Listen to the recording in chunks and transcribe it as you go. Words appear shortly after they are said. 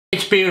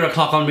It's beer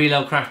o'clock on Real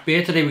Ale Craft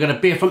Beer. Today we've got a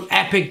beer from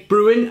Epic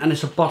Brewing and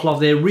it's a bottle of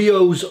their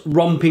Rio's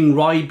Rompin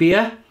Rye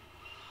beer.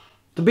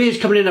 The beer is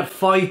coming in at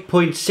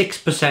 5.6%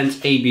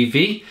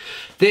 ABV.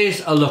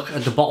 There's a look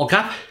at the bottle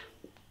cap.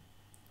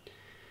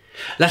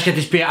 Let's get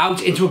this beer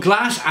out into a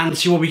glass and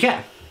see what we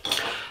get.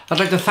 I'd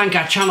like to thank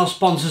our channel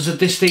sponsors at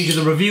this stage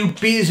of the review,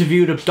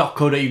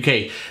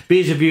 beersofeurope.co.uk.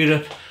 Beers of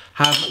Europe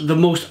have the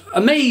most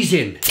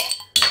amazing...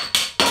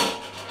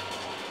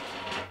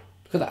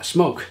 Look at that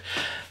smoke.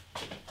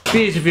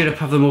 Beers of Europe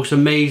have the most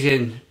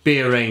amazing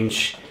beer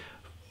range,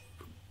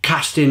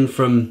 cast in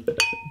from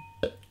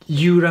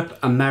Europe,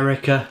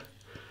 America,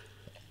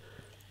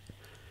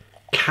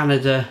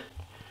 Canada.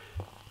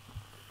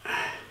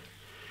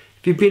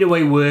 If you've been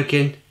away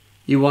working,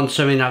 you want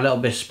something a little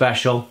bit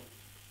special,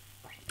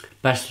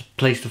 best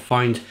place to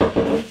find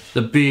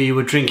the beer you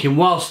were drinking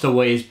whilst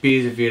away is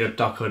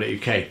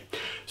beersofeurope.co.uk.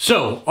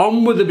 So,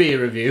 on with the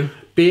beer review.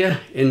 Beer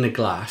in the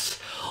glass.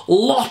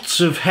 Lots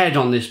of head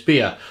on this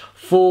beer.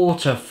 4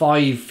 to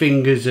 5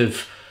 fingers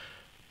of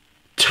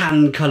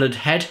tan coloured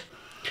head.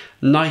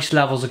 Nice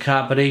levels of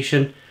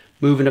carbonation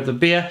moving up the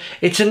beer.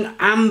 It's an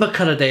amber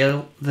coloured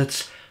ale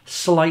that's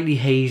slightly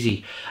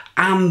hazy.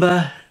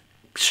 Amber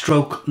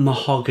stroke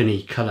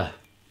mahogany colour.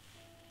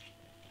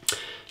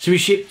 So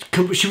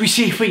should we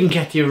see if we can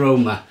get the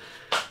aroma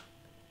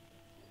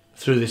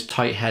through this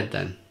tight head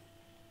then?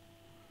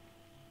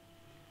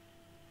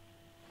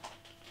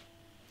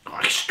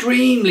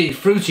 Extremely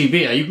fruity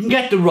beer. You can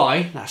get the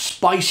rye, that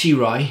spicy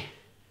rye,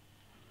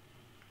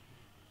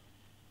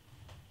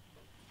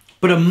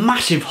 but a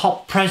massive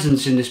hop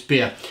presence in this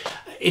beer.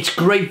 It's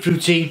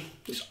grapefruity,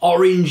 it's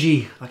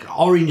orangey, like an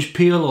orange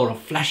peel or a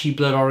fleshy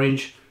blood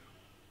orange.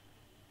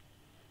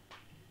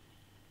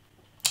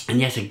 And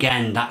yet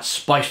again, that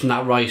spice from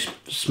that rye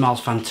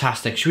smells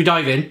fantastic. Should we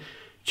dive in?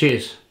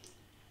 Cheers.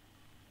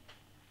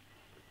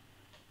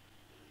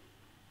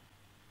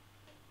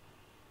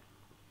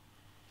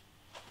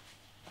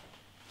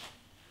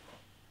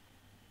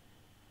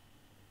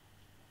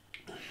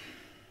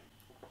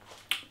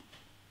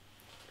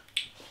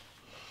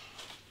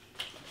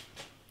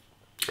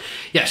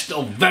 Yes,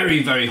 still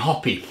very, very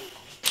hoppy.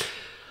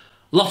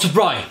 Lots of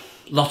rye,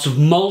 lots of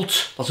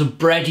malt, lots of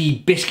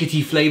bready,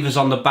 biscuity flavours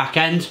on the back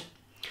end.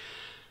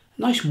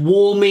 Nice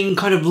warming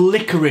kind of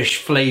licorice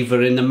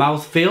flavour in the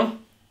mouthfeel.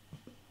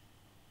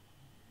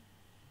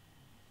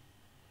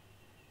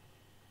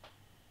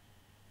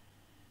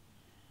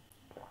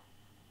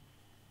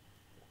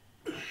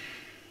 But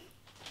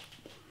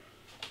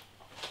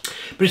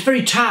it's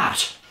very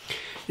tart.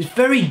 It's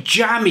very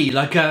jammy,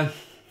 like a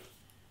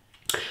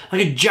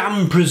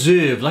jam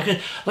preserve, like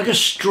a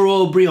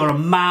strawberry or a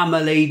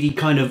marmalade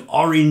kind of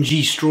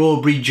orangey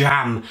strawberry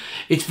jam.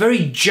 It's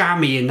very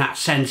jammy in that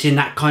sense, in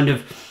that kind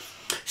of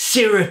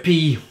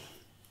syrupy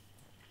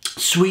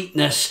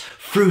sweetness,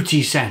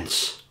 fruity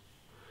sense.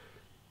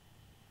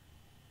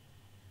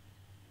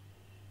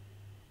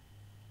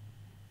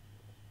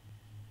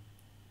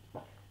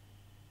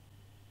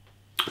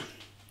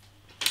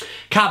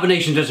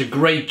 Carbonation does a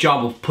great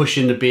job of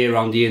pushing the beer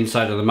around the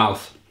inside of the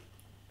mouth.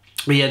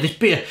 But yeah, this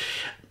beer,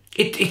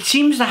 it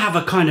seems to have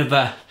a kind of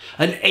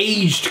an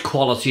aged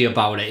quality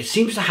about it. It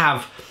seems to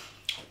have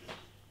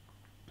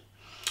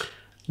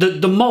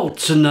the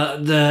malts and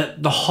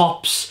the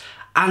hops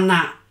and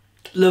that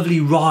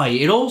lovely rye.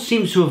 It all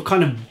seems to have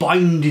kind of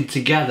binded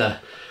together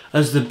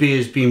as the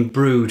beer's been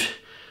brewed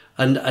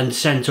and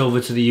sent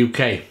over to the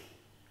UK.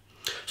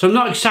 So I'm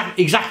not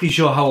exactly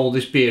sure how old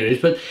this beer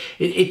is, but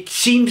it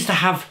seems to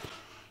have...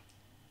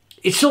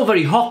 It's still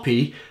very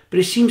hoppy, but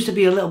it seems to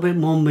be a little bit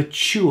more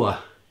mature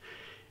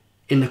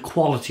in the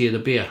quality of the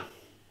beer.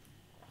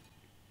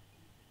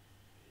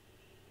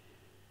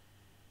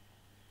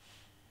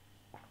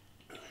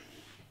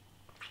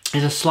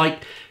 There's a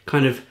slight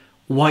kind of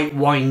white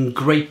wine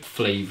grape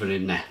flavour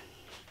in there.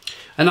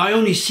 And I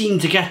only seem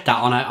to get that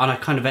on a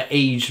kind of an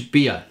aged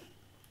beer.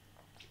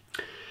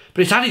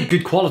 But it's added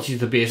good quality to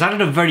the beer. It's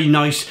added a very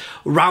nice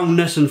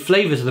roundness and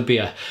flavour to the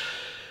beer.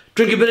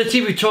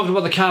 Drinkability, we talked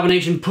about the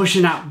carbonation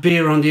pushing that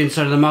beer on the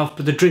inside of the mouth,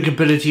 but the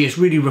drinkability is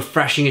really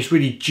refreshing, it's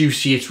really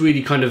juicy, it's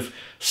really kind of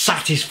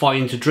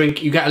satisfying to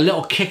drink. You get a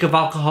little kick of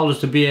alcohol as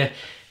the beer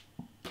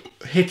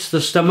hits the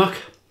stomach.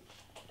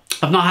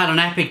 I've not had an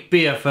Epic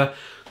beer for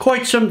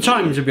quite some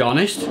time, to be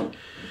honest.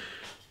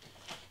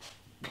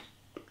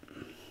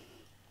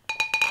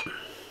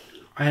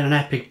 I had an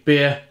Epic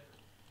beer.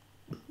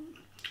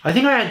 I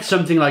think I had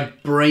something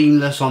like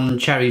Brainless on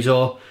cherries,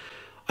 or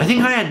I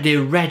think I had the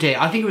red ale.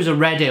 I think it was a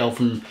red ale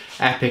from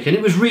Epic, and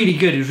it was really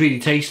good. It was really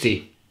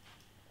tasty.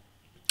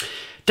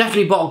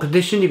 Definitely bottle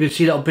conditioned. You can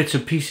see little bits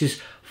and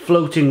pieces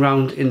floating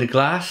around in the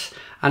glass.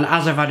 And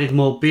as I've added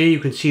more beer, you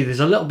can see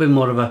there's a little bit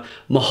more of a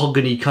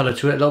mahogany colour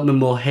to it, a little bit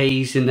more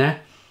haze in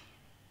there.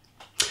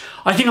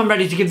 I think I'm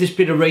ready to give this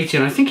beer a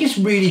rating. I think it's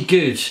really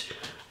good.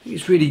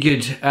 It's really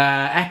good.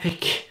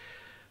 Epic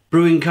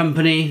Brewing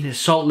Company,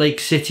 Salt Lake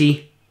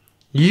City,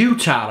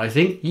 Utah, I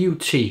think.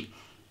 UT.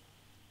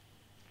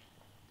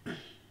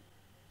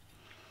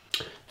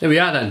 There we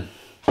are then.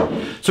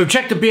 So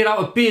check the beer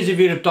out at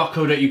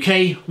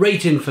beersofeurope.co.uk.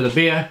 Rating for the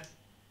beer.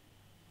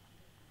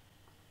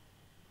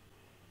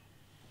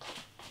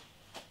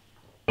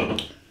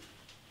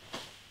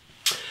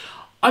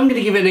 I'm going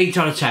to give it an 8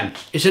 out of 10.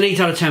 It's an 8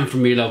 out of 10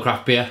 from me, little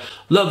craft beer.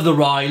 Love the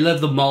rye,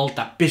 love the malt,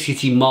 that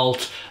biscuity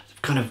malt,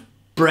 kind of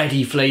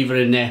bready flavour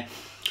in there.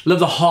 Love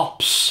the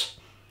hops,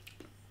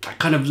 that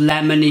kind of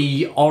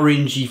lemony,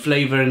 orangey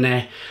flavour in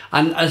there.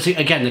 And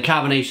again, the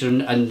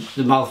carbonation and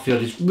the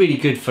mouthfeel is really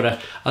good for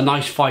a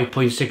nice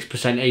 5.6%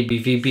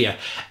 ABV beer.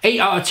 8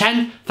 out of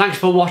 10. Thanks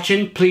for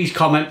watching. Please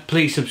comment,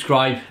 please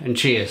subscribe, and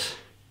cheers.